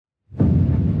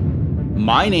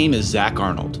My name is Zach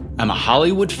Arnold. I'm a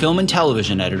Hollywood film and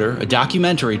television editor, a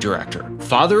documentary director,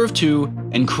 father of two,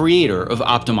 and creator of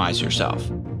Optimize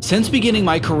Yourself. Since beginning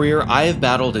my career, I have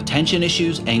battled attention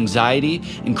issues, anxiety,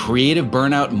 and creative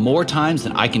burnout more times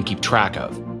than I can keep track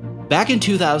of. Back in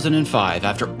 2005,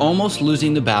 after almost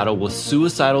losing the battle with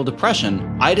suicidal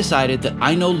depression, I decided that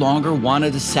I no longer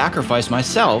wanted to sacrifice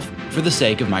myself for the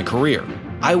sake of my career.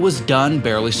 I was done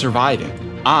barely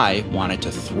surviving. I wanted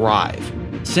to thrive.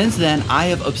 Since then, I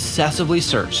have obsessively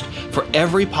searched for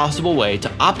every possible way to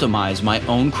optimize my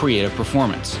own creative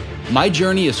performance. My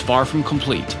journey is far from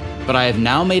complete, but I have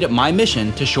now made it my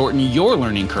mission to shorten your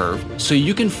learning curve so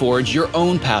you can forge your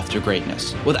own path to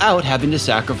greatness without having to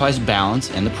sacrifice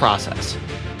balance in the process.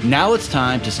 Now it's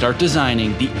time to start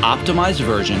designing the optimized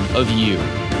version of you.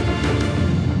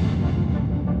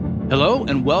 Hello,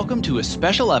 and welcome to a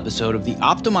special episode of the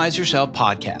Optimize Yourself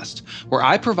podcast, where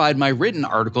I provide my written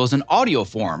articles in audio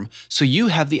form so you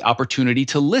have the opportunity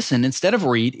to listen instead of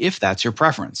read if that's your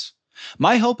preference.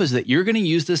 My hope is that you're going to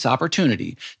use this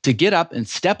opportunity to get up and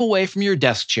step away from your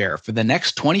desk chair for the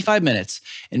next 25 minutes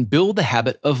and build the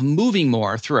habit of moving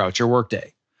more throughout your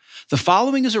workday. The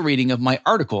following is a reading of my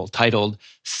article titled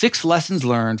 6 Lessons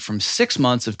Learned from 6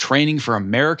 Months of Training for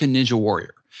American Ninja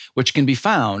Warrior, which can be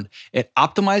found at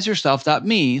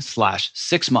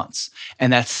optimizeyourself.me/6 months.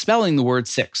 And that's spelling the word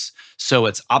 6. So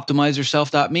it's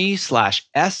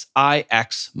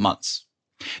optimizeyourself.me/SIX months.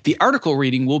 The article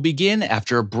reading will begin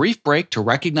after a brief break to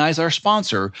recognize our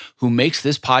sponsor who makes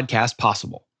this podcast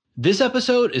possible. This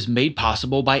episode is made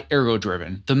possible by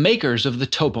Ergodriven, the makers of the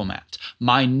TopoMat,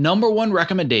 my #1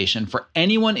 recommendation for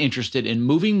anyone interested in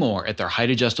moving more at their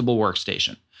height-adjustable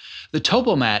workstation. The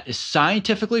TopoMat is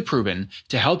scientifically proven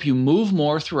to help you move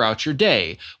more throughout your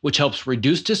day, which helps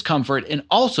reduce discomfort and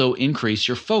also increase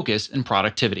your focus and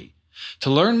productivity. To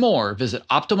learn more, visit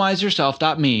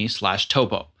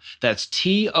optimizeyourself.me/topo. That's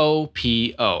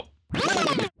TOPO.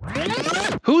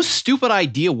 Whose stupid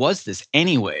idea was this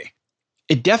anyway?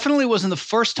 It definitely wasn't the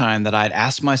first time that I'd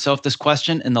asked myself this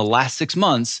question in the last 6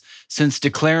 months since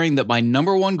declaring that my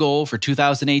 #1 goal for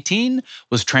 2018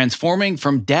 was transforming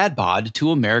from dad bod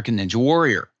to American Ninja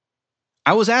Warrior.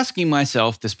 I was asking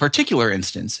myself this particular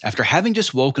instance after having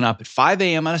just woken up at 5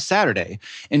 a.m. on a Saturday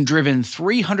and driven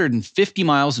 350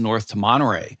 miles north to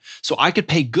Monterey so I could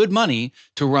pay good money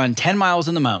to run 10 miles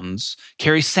in the mountains,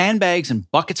 carry sandbags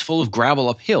and buckets full of gravel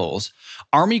up hills,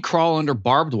 army crawl under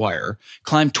barbed wire,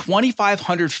 climb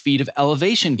 2,500 feet of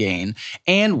elevation gain,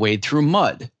 and wade through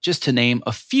mud, just to name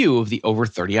a few of the over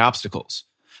 30 obstacles.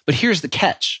 But here's the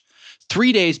catch.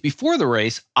 3 days before the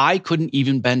race, I couldn't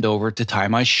even bend over to tie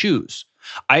my shoes.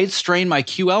 I had strained my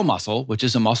QL muscle, which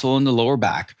is a muscle in the lower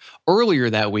back, earlier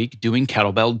that week doing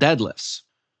kettlebell deadlifts.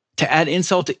 To add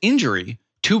insult to injury,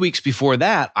 2 weeks before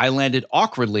that, I landed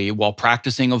awkwardly while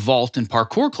practicing a vault and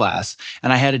parkour class,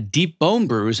 and I had a deep bone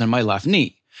bruise on my left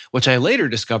knee, which I later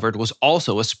discovered was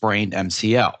also a sprained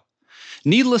MCL.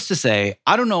 Needless to say,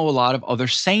 I don't know a lot of other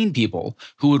sane people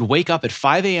who would wake up at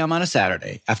 5 a.m. on a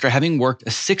Saturday after having worked a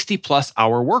 60-plus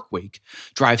hour work week,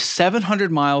 drive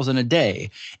 700 miles in a day,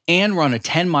 and run a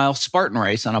 10-mile Spartan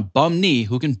race on a bum knee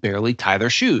who can barely tie their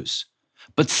shoes.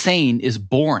 But sane is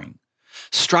boring.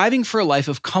 Striving for a life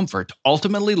of comfort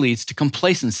ultimately leads to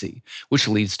complacency, which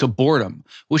leads to boredom,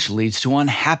 which leads to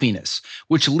unhappiness,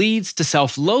 which leads to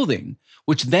self-loathing,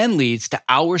 which then leads to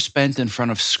hours spent in front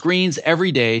of screens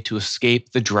every day to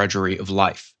escape the drudgery of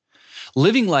life.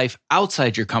 Living life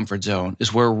outside your comfort zone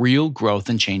is where real growth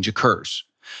and change occurs.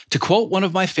 To quote one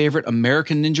of my favorite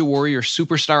American Ninja Warrior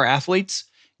superstar athletes,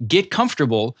 get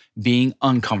comfortable being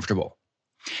uncomfortable.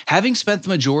 Having spent the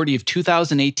majority of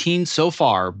 2018 so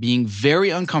far being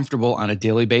very uncomfortable on a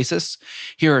daily basis,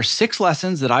 here are 6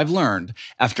 lessons that I've learned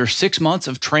after 6 months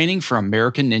of training for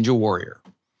American Ninja Warrior.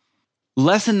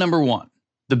 Lesson number 1.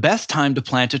 The best time to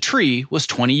plant a tree was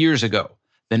 20 years ago.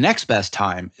 The next best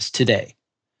time is today.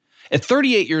 At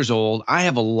 38 years old, I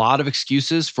have a lot of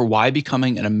excuses for why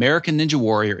becoming an American Ninja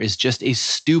Warrior is just a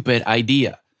stupid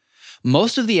idea.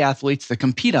 Most of the athletes that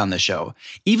compete on the show,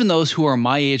 even those who are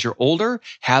my age or older,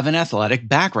 have an athletic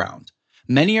background.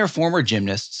 Many are former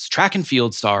gymnasts, track and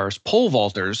field stars, pole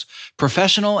vaulters,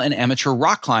 professional and amateur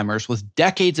rock climbers with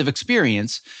decades of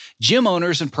experience, gym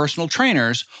owners and personal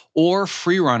trainers, or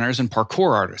free runners and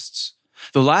parkour artists.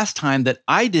 The last time that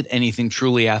I did anything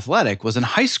truly athletic was in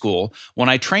high school when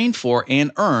I trained for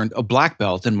and earned a black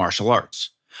belt in martial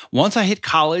arts. Once I hit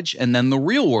college and then the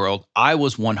real world, I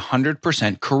was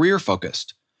 100% career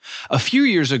focused. A few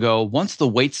years ago, once the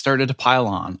weight started to pile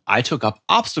on, I took up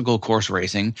obstacle course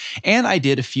racing and I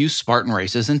did a few Spartan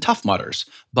races and Tough Mudders,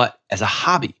 but as a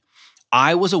hobby.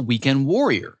 I was a weekend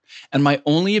warrior, and my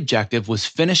only objective was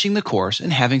finishing the course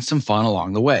and having some fun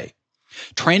along the way.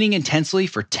 Training intensely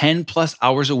for 10 plus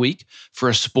hours a week for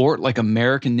a sport like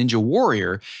American Ninja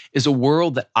Warrior is a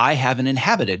world that I haven't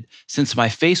inhabited since my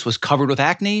face was covered with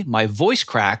acne, my voice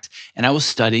cracked, and I was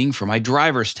studying for my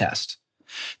driver's test.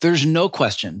 There's no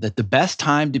question that the best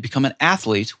time to become an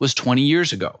athlete was 20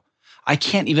 years ago. I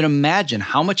can't even imagine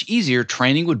how much easier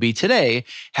training would be today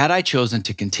had I chosen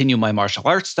to continue my martial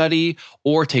arts study,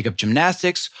 or take up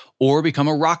gymnastics, or become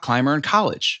a rock climber in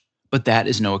college. But that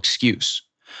is no excuse.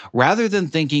 Rather than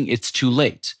thinking it's too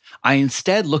late, I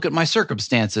instead look at my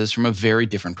circumstances from a very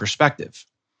different perspective.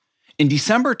 In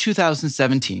December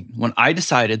 2017, when I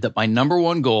decided that my number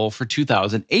one goal for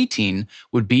 2018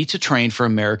 would be to train for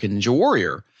American Ninja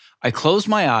Warrior, I closed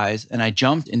my eyes and I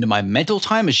jumped into my mental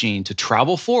time machine to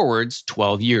travel forwards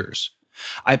 12 years.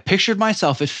 I pictured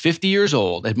myself at 50 years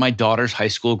old at my daughter's high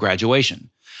school graduation.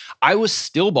 I was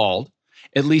still bald,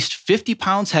 at least 50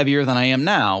 pounds heavier than I am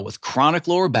now, with chronic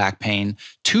lower back pain,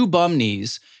 2 bum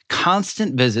knees,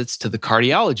 constant visits to the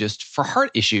cardiologist for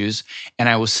heart issues, and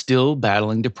I was still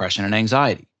battling depression and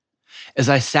anxiety. As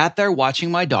I sat there watching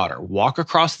my daughter walk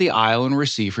across the aisle and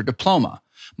receive her diploma,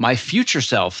 my future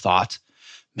self thought,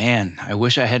 man, I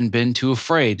wish I hadn't been too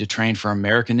afraid to train for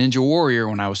American Ninja Warrior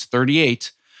when I was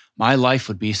 38. My life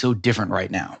would be so different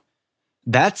right now.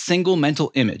 That single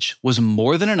mental image was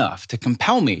more than enough to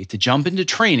compel me to jump into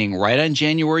training right on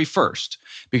January 1st,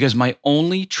 because my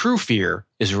only true fear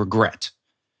is regret.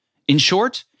 In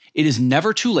short, it is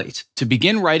never too late to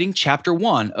begin writing chapter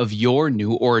 1 of your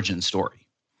new origin story.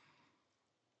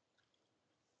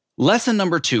 Lesson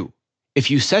number 2.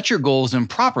 If you set your goals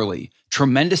improperly,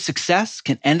 tremendous success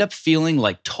can end up feeling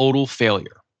like total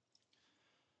failure.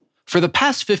 For the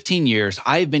past 15 years,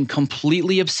 I have been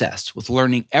completely obsessed with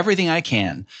learning everything I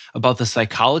can about the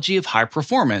psychology of high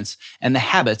performance and the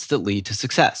habits that lead to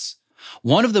success.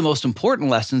 One of the most important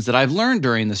lessons that I've learned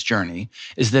during this journey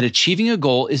is that achieving a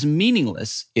goal is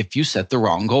meaningless if you set the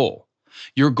wrong goal.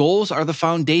 Your goals are the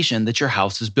foundation that your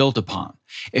house is built upon.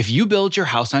 If you build your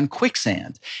house on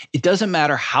quicksand, it doesn't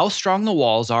matter how strong the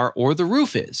walls are or the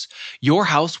roof is, your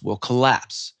house will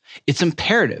collapse. It's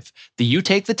imperative that you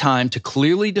take the time to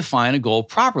clearly define a goal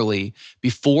properly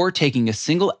before taking a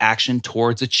single action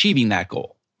towards achieving that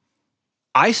goal.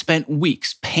 I spent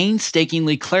weeks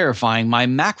painstakingly clarifying my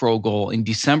macro goal in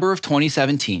December of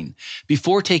 2017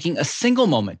 before taking a single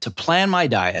moment to plan my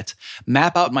diet,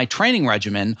 map out my training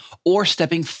regimen, or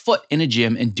stepping foot in a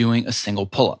gym and doing a single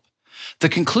pull-up. The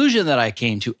conclusion that I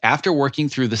came to after working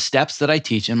through the steps that I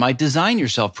teach in my Design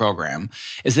Yourself program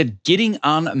is that getting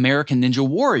on American Ninja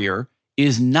Warrior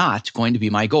is not going to be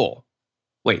my goal.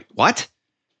 Wait, what?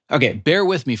 Okay, bear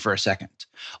with me for a second.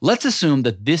 Let's assume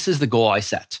that this is the goal I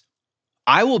set.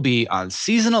 I will be on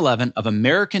season 11 of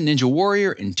American Ninja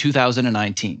Warrior in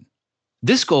 2019.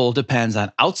 This goal depends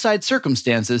on outside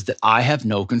circumstances that I have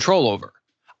no control over.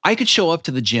 I could show up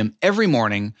to the gym every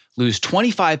morning, lose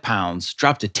 25 pounds,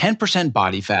 drop to 10%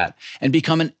 body fat, and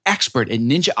become an expert at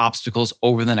ninja obstacles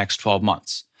over the next 12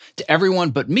 months. To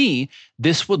everyone but me,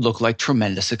 this would look like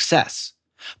tremendous success.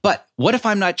 But what if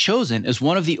I'm not chosen as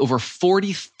one of the over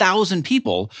 40,000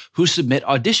 people who submit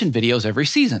audition videos every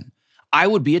season? I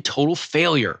would be a total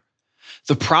failure.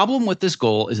 The problem with this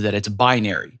goal is that it's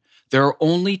binary. There are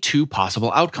only 2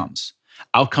 possible outcomes.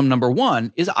 Outcome number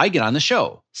 1 is I get on the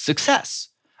show, success.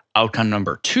 Outcome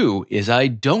number 2 is I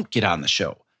don't get on the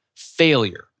show,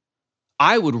 failure.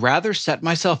 I would rather set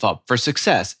myself up for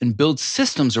success and build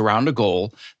systems around a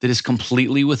goal that is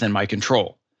completely within my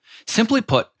control. Simply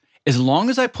put, as long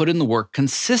as I put in the work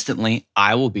consistently,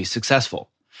 I will be successful.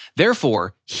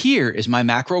 Therefore, here is my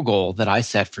macro goal that I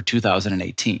set for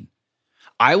 2018.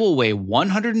 I will weigh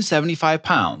 175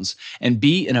 pounds and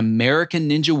be in American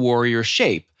Ninja Warrior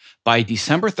shape by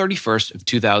December 31st of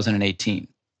 2018.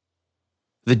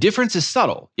 The difference is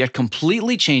subtle, yet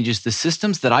completely changes the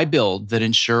systems that I build that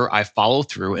ensure I follow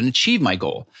through and achieve my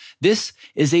goal. This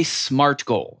is a SMART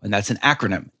goal, and that's an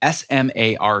acronym,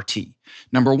 S-M-A-R-T.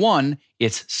 Number 1,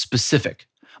 it's specific.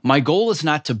 My goal is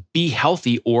not to be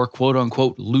healthy or quote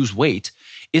unquote lose weight.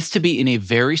 It's to be in a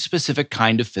very specific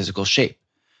kind of physical shape.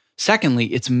 Secondly,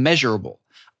 it's measurable.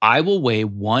 I will weigh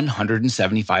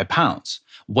 175 pounds.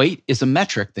 Weight is a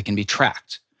metric that can be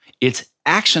tracked. It's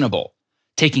actionable.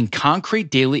 Taking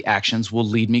concrete daily actions will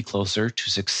lead me closer to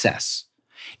success.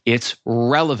 It's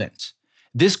relevant.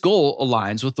 This goal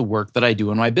aligns with the work that I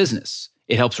do in my business.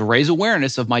 It helps raise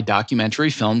awareness of my documentary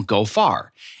film Go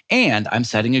Far, and I'm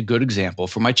setting a good example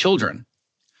for my children.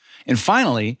 And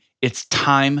finally, it's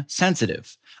time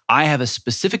sensitive. I have a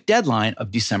specific deadline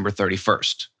of December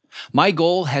 31st. My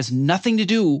goal has nothing to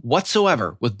do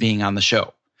whatsoever with being on the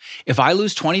show. If I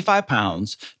lose 25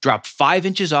 pounds, drop 5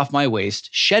 inches off my waist,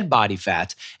 shed body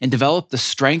fat, and develop the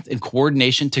strength and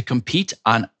coordination to compete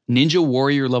on Ninja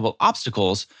Warrior level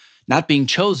obstacles, not being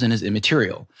chosen is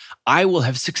immaterial. I will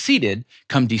have succeeded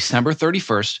come December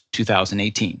 31st,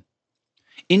 2018.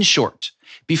 In short,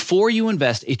 before you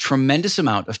invest a tremendous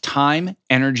amount of time,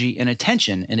 energy, and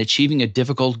attention in achieving a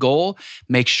difficult goal,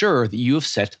 make sure that you have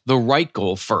set the right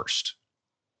goal first.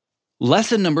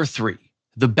 Lesson number 3.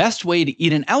 The best way to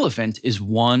eat an elephant is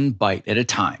one bite at a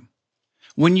time.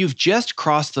 When you've just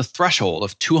crossed the threshold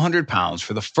of 200 pounds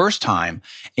for the first time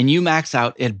and you max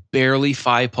out at barely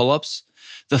 5 pull-ups,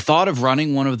 the thought of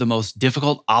running one of the most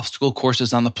difficult obstacle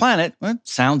courses on the planet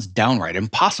sounds downright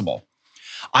impossible.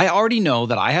 I already know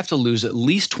that I have to lose at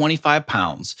least 25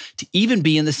 pounds to even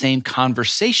be in the same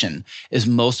conversation as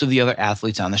most of the other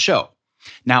athletes on the show.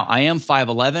 Now, I am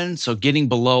 5'11", so getting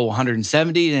below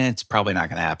 170, it's probably not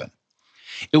going to happen.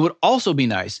 It would also be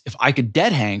nice if I could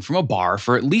dead hang from a bar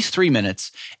for at least 3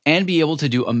 minutes and be able to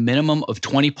do a minimum of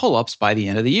 20 pull-ups by the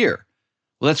end of the year.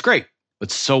 Well, that's great, but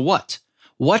so what?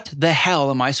 What the hell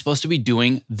am I supposed to be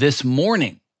doing this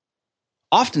morning?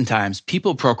 Oftentimes,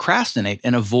 people procrastinate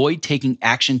and avoid taking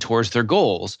action towards their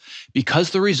goals because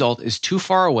the result is too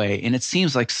far away and it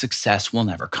seems like success will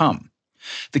never come.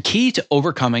 The key to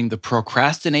overcoming the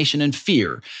procrastination and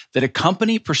fear that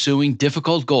accompany pursuing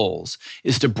difficult goals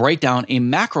is to break down a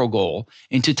macro goal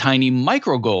into tiny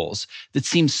micro goals that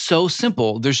seem so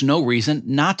simple there's no reason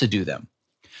not to do them.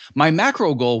 My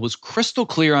macro goal was crystal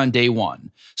clear on day 1,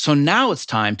 so now it's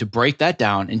time to break that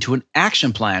down into an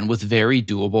action plan with very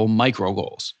doable micro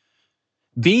goals.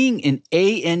 Being in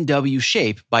ANW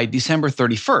shape by December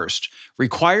 31st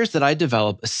requires that I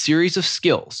develop a series of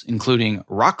skills, including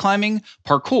rock climbing,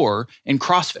 parkour, and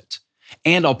CrossFit.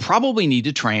 And I'll probably need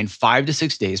to train 5 to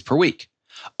 6 days per week.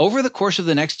 Over the course of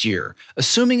the next year,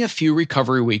 assuming a few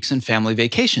recovery weeks and family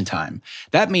vacation time,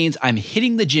 that means I'm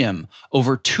hitting the gym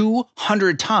over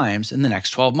 200 times in the next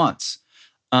 12 months.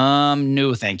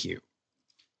 No, thank you.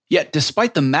 Yet,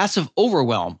 despite the massive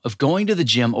overwhelm of going to the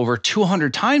gym over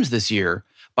 200 times this year,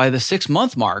 by the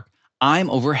 6-month mark, I'm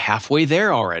over halfway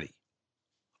there already.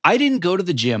 I didn't go to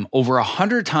the gym over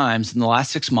 100 times in the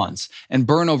last 6 months and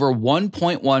burn over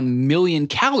 1.1 million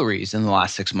calories in the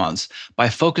last 6 months by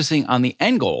focusing on the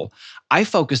end goal. I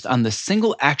focused on the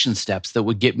single action steps that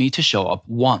would get me to show up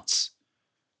once.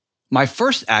 My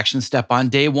first action step on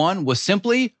day 1 was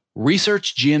simply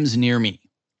research gyms near me.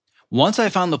 Once I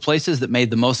found the places that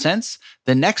made the most sense,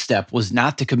 the next step was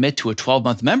not to commit to a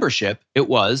 12-month membership. It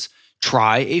was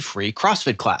try a free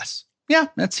CrossFit class. Yeah,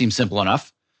 that seems simple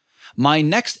enough. My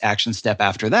next action step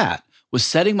after that was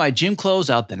setting my gym clothes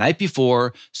out the night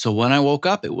before, so when I woke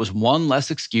up, it was one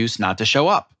less excuse not to show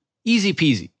up. Easy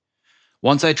peasy.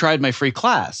 Once I tried my free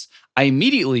class, I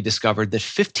immediately discovered that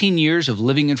 15 years of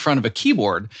living in front of a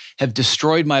keyboard have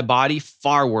destroyed my body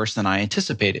far worse than I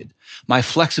anticipated. My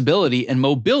flexibility and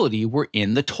mobility were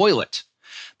in the toilet.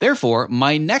 Therefore,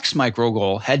 my next micro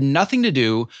goal had nothing to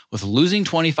do with losing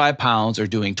 25 pounds or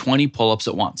doing 20 pull-ups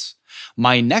at once.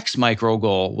 My next micro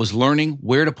goal was learning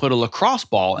where to put a lacrosse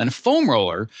ball and a foam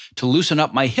roller to loosen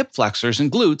up my hip flexors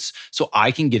and glutes so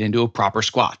I can get into a proper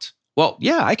squat. Well,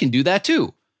 yeah, I can do that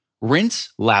too. Rinse,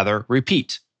 lather,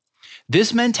 repeat.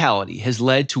 This mentality has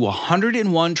led to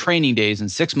 101 training days in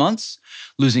 6 months,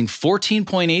 losing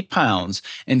 14.8 pounds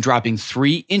and dropping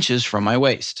 3 inches from my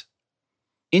waist.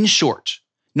 In short,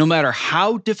 no matter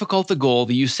how difficult the goal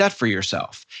that you set for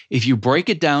yourself, if you break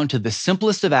it down to the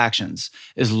simplest of actions,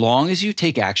 as long as you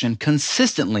take action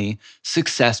consistently,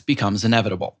 success becomes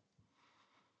inevitable.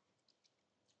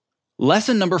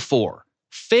 Lesson number 4,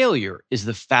 failure is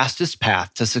the fastest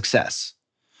path to success.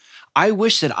 I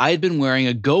wish that I had been wearing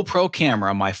a GoPro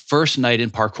camera my first night in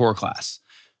parkour class.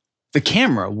 The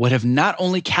camera would have not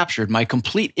only captured my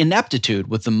complete ineptitude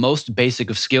with the most basic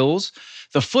of skills,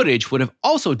 the footage would have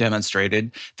also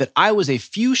demonstrated that I was a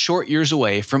few short years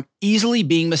away from easily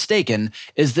being mistaken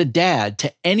as the dad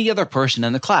to any other person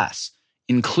in the class,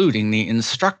 including the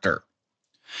instructor.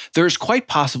 There is quite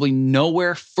possibly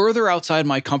nowhere further outside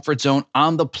my comfort zone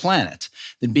on the planet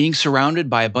than being surrounded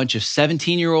by a bunch of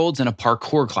 17-year-olds in a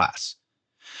parkour class.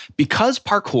 Because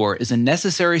parkour is a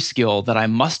necessary skill that I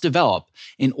must develop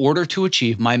in order to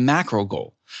achieve my macro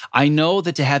goal, I know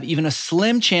that to have even a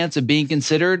slim chance of being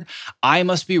considered, I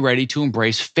must be ready to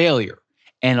embrace failure,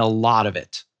 and a lot of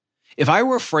it. If I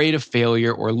were afraid of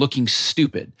failure or looking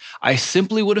stupid, I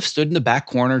simply would have stood in the back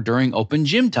corner during open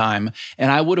gym time,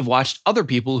 and I would have watched other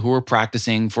people who were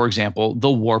practicing, for example, the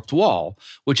warped wall,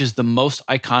 which is the most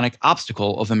iconic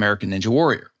obstacle of American Ninja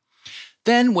Warrior.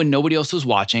 Then, when nobody else was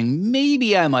watching,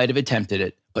 maybe I might have attempted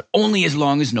it, but only as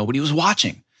long as nobody was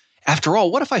watching. After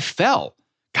all, what if I fell?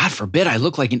 God forbid I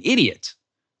look like an idiot.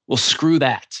 Well, screw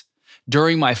that.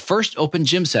 During my first open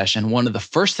gym session, one of the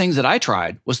first things that I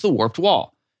tried was the warped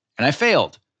wall, and I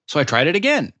failed. So I tried it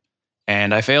again,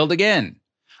 and I failed again.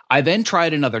 I then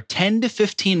tried another 10 to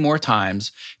 15 more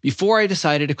times before I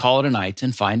decided to call it a night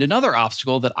and find another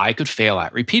obstacle that I could fail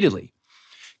at repeatedly.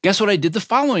 Guess what I did the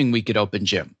following week at Open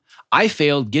Gym? I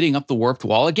failed getting up the warped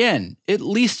wall again, at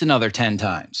least another 10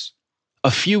 times.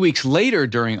 A few weeks later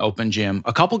during Open Gym,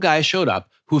 a couple guys showed up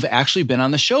who've actually been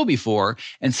on the show before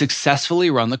and successfully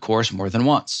run the course more than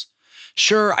once.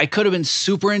 Sure, I could have been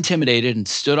super intimidated and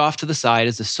stood off to the side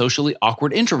as a socially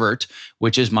awkward introvert,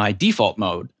 which is my default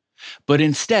mode. But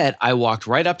instead, I walked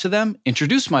right up to them,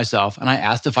 introduced myself, and I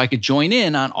asked if I could join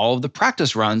in on all of the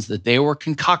practice runs that they were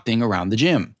concocting around the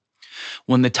gym.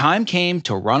 When the time came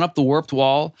to run up the warped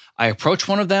wall, I approached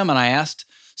one of them and I asked,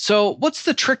 "So, what's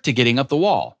the trick to getting up the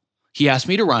wall?" He asked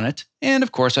me to run it, and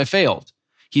of course I failed.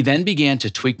 He then began to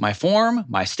tweak my form,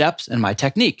 my steps, and my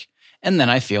technique, and then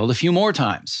I failed a few more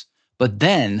times. But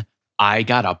then I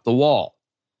got up the wall.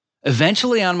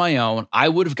 Eventually, on my own, I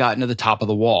would have gotten to the top of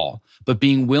the wall, but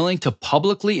being willing to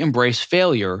publicly embrace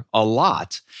failure a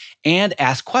lot and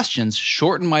ask questions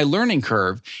shortened my learning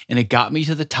curve, and it got me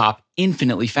to the top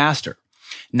infinitely faster.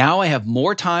 Now I have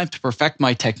more time to perfect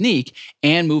my technique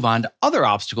and move on to other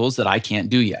obstacles that I can't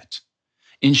do yet.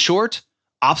 In short,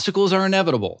 obstacles are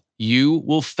inevitable. You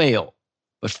will fail.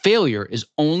 But failure is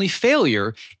only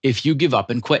failure if you give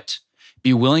up and quit.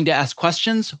 Be willing to ask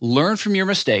questions, learn from your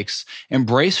mistakes,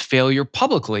 embrace failure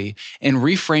publicly, and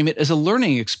reframe it as a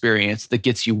learning experience that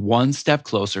gets you one step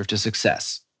closer to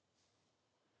success.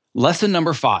 Lesson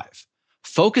number 5,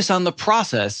 focus on the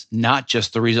process, not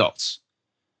just the results.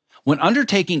 When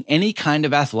undertaking any kind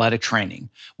of athletic training,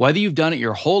 whether you've done it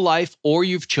your whole life or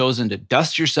you've chosen to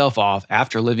dust yourself off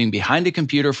after living behind a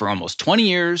computer for almost 20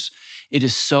 years, it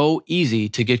is so easy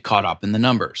to get caught up in the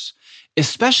numbers.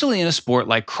 Especially in a sport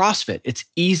like CrossFit, it's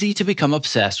easy to become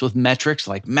obsessed with metrics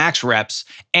like max reps,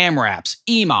 AMRAPs,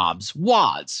 EMOMs,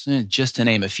 WODs, just to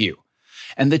name a few.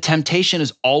 And the temptation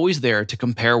is always there to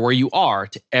compare where you are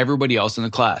to everybody else in the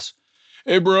class.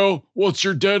 "Hey bro, what's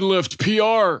your deadlift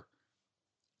PR?"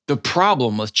 The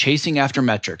problem with chasing after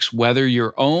metrics, whether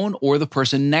your own or the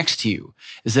person next to you,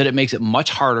 is that it makes it much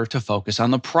harder to focus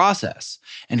on the process,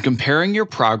 and comparing your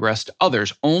progress to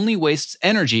others only wastes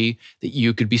energy that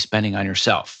you could be spending on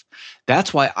yourself.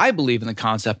 That's why I believe in the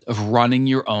concept of running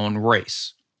your own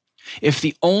race. If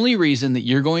the only reason that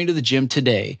you're going to the gym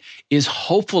today is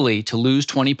hopefully to lose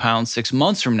 20 pounds 6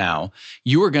 months from now,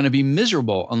 you are going to be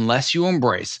miserable unless you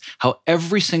embrace how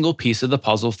every single piece of the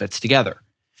puzzle fits together.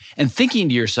 And thinking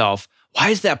to yourself, why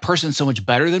is that person so much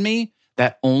better than me?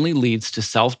 That only leads to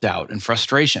self-doubt and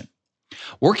frustration.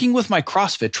 Working with my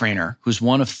CrossFit trainer, who's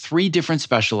one of 3 different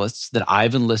specialists that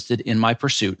I've enlisted in my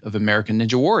pursuit of American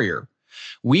Ninja Warrior,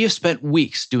 we have spent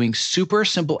weeks doing super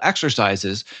simple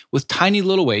exercises with tiny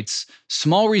little weights,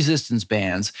 small resistance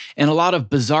bands, and a lot of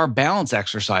bizarre balance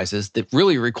exercises that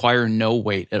really require no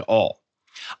weight at all.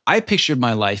 I pictured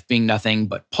my life being nothing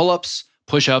but pull-ups,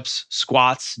 push-ups,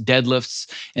 squats, deadlifts,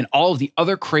 and all of the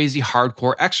other crazy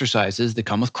hardcore exercises that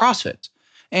come with CrossFit.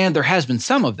 And there has been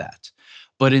some of that.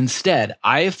 But instead,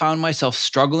 I have found myself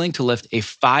struggling to lift a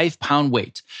 5-pound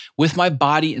weight with my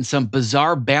body in some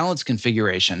bizarre balance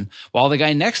configuration while the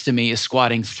guy next to me is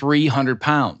squatting 300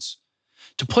 pounds.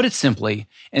 To put it simply,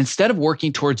 instead of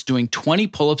working towards doing 20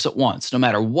 pull-ups at once, no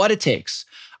matter what it takes,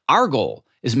 our goal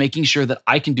is making sure that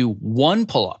I can do one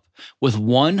pull-up with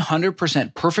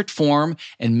 100% perfect form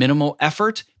and minimal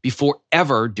effort before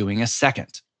ever doing a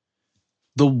second.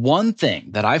 The one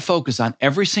thing that I focus on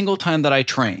every single time that I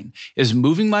train is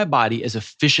moving my body as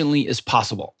efficiently as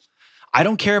possible. I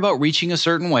don't care about reaching a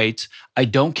certain weight, I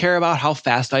don't care about how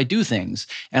fast I do things,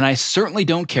 and I certainly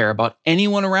don't care about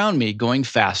anyone around me going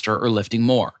faster or lifting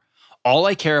more. All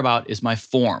I care about is my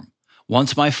form.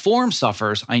 Once my form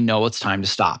suffers, I know it's time to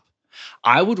stop.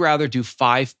 I would rather do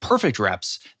 5 perfect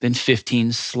reps than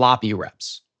 15 sloppy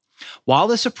reps. While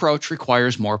this approach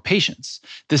requires more patience,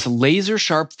 this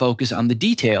laser-sharp focus on the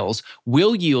details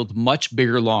will yield much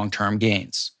bigger long-term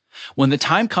gains. When the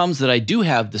time comes that I do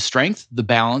have the strength, the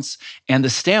balance, and the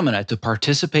stamina to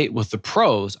participate with the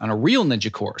pros on a real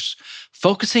ninja course,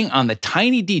 focusing on the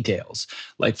tiny details,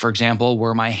 like for example,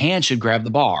 where my hand should grab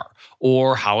the bar,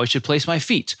 or how I should place my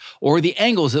feet, or the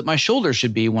angles that my shoulders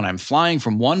should be when I'm flying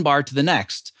from one bar to the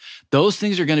next, those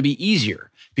things are going to be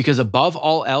easier because above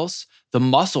all else, the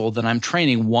muscle that I'm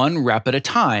training one rep at a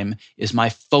time is my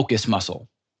focus muscle.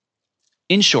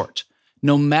 In short,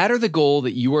 No matter the goal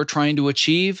that you are trying to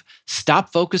achieve,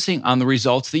 stop focusing on the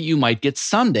results that you might get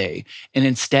someday and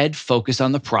instead focus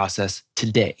on the process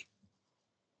today.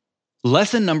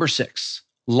 Lesson number 6.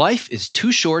 Life is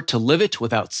too short to live it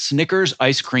without Snickers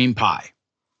ice cream pie.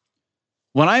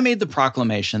 When I made the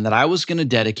proclamation that I was going to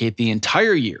dedicate the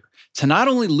entire year to not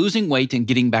only losing weight and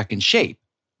getting back in shape,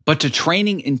 but to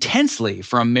training intensely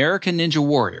for American Ninja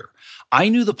Warrior, I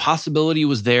knew the possibility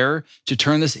was there to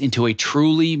turn this into a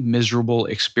truly miserable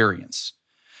experience.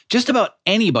 Just about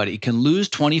anybody can lose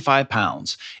 25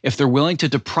 pounds if they're willing to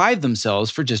deprive themselves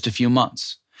for just a few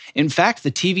months. In fact,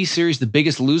 the TV series The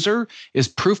Biggest Loser is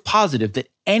proof positive that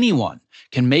anyone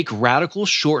can make radical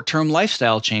short-term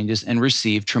lifestyle changes and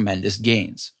receive tremendous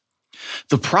gains.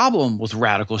 The problem with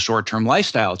radical short-term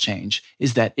lifestyle change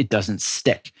is that it doesn't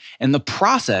stick, and the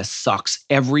process sucks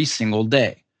every single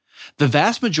day. The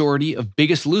vast majority of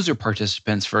Biggest Loser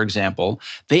participants, for example,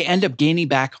 they end up gaining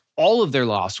back all of their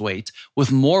lost weight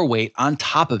with more weight on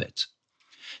top of it.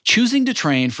 Choosing to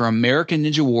train for American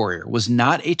Ninja Warrior was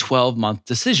not a 12-month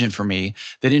decision for me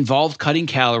that involved cutting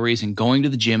calories and going to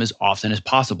the gym as often as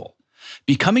possible.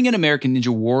 Becoming an American Ninja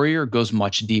Warrior goes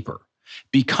much deeper.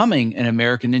 Becoming an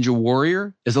American Ninja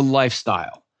Warrior is a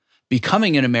lifestyle.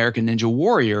 Becoming an American Ninja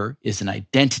Warrior is an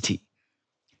identity.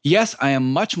 Yes, I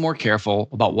am much more careful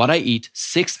about what I eat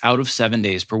 6 out of 7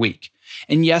 days per week.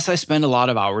 And yes, I spend a lot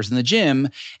of hours in the gym.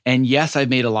 And yes, I've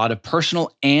made a lot of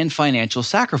personal and financial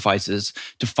sacrifices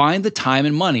to find the time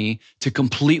and money to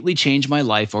completely change my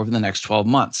life over the next 12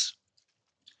 months.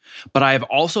 But I have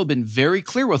also been very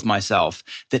clear with myself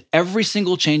that every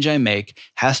single change I make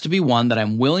has to be one that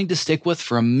I'm willing to stick with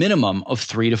for a minimum of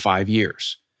 3 to 5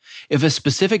 years. If a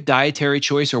specific dietary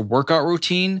choice or workout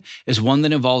routine is one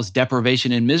that involves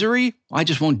deprivation and misery, I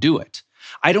just won't do it.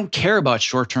 I don't care about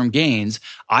short-term gains.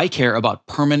 I care about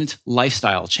permanent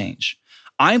lifestyle change.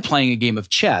 I'm playing a game of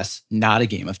chess, not a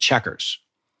game of checkers.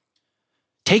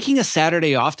 Taking a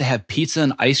Saturday off to have pizza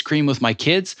and ice cream with my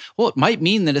kids, well, it might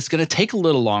mean that it's going to take a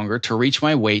little longer to reach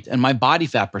my weight and my body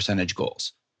fat percentage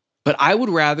goals. But I would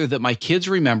rather that my kids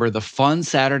remember the fun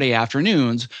Saturday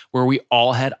afternoons where we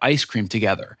all had ice cream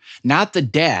together, not the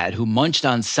dad who munched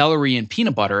on celery and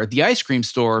peanut butter at the ice cream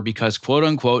store because, quote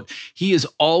unquote, he is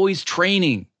always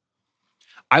training.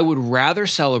 I would rather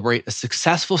celebrate a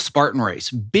successful Spartan race,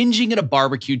 binging at a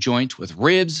barbecue joint with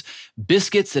ribs,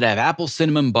 biscuits that have apple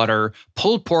cinnamon butter,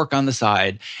 pulled pork on the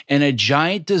side, and a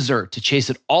giant dessert to chase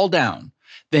it all down,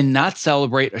 than not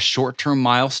celebrate a short-term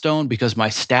milestone because my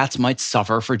stats might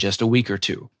suffer for just a week or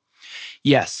two.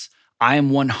 Yes, I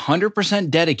am 100%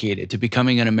 dedicated to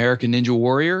becoming an American Ninja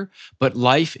Warrior, but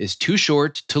life is too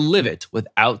short to live it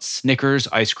without Snickers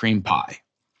ice cream pie.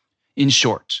 In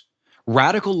short,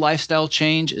 radical lifestyle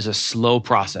change is a slow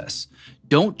process.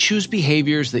 Don't choose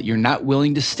behaviors that you're not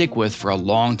willing to stick with for a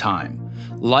long time.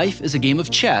 Life is a game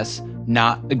of chess,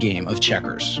 not a game of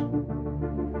checkers.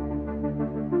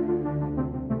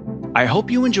 I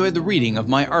hope you enjoyed the reading of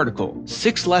my article,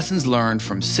 6 Lessons Learned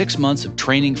from 6 Months of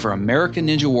Training for American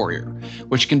Ninja Warrior,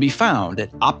 which can be found at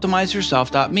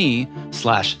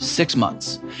optimizeyourself.me/6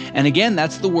 months. And again,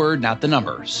 that's the word, not the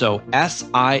number, so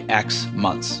SIX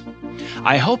months.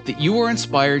 I hope that you are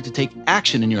inspired to take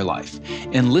action in your life,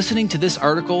 and listening to this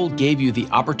article gave you the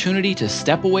opportunity to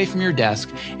step away from your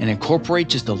desk and incorporate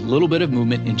just a little bit of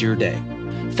movement into your day.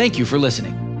 Thank you for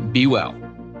listening. Be well.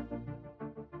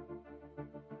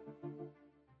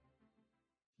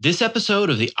 This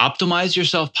episode of the Optimize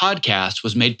Yourself podcast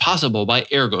was made possible by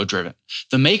Ergo-Driven,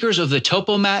 the makers of the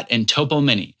Topo Mat and Topo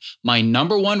Mini, my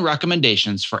 #1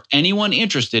 recommendations for anyone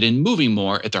interested in moving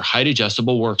more at their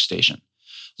height-adjustable workstation.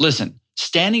 Listen,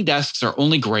 standing desks are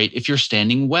only great if you're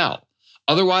standing well.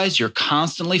 Otherwise, you're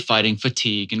constantly fighting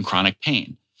fatigue and chronic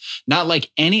pain. Not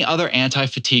like any other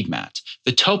anti-fatigue mat,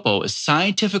 the Topo is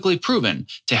scientifically proven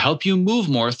to help you move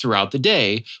more throughout the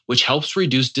day, which helps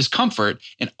reduce discomfort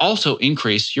and also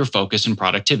increase your focus and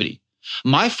productivity.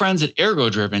 My friends at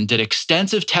Ergo-Driven did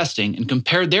extensive testing and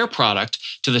compared their product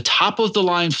to the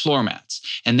top-of-the-line floor mats,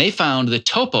 and they found the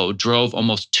Topo drove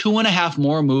almost 2.5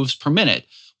 more moves per minute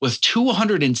with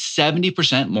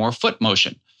 270% more foot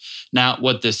motion. Now,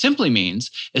 what this simply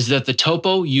means is that the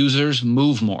Topo users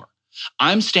move more.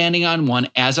 I'm standing on one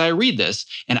as I read this,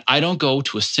 and I don't go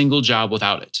to a single job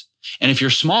without it. And if you're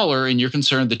smaller and you're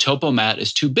concerned the Topo mat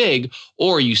is too big,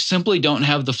 or you simply don't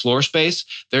have the floor space,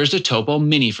 there's a Topo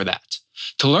Mini for that.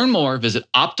 To learn more, visit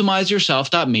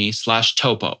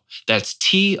optimizeyourself.me/topo. That's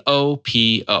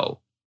TOPO.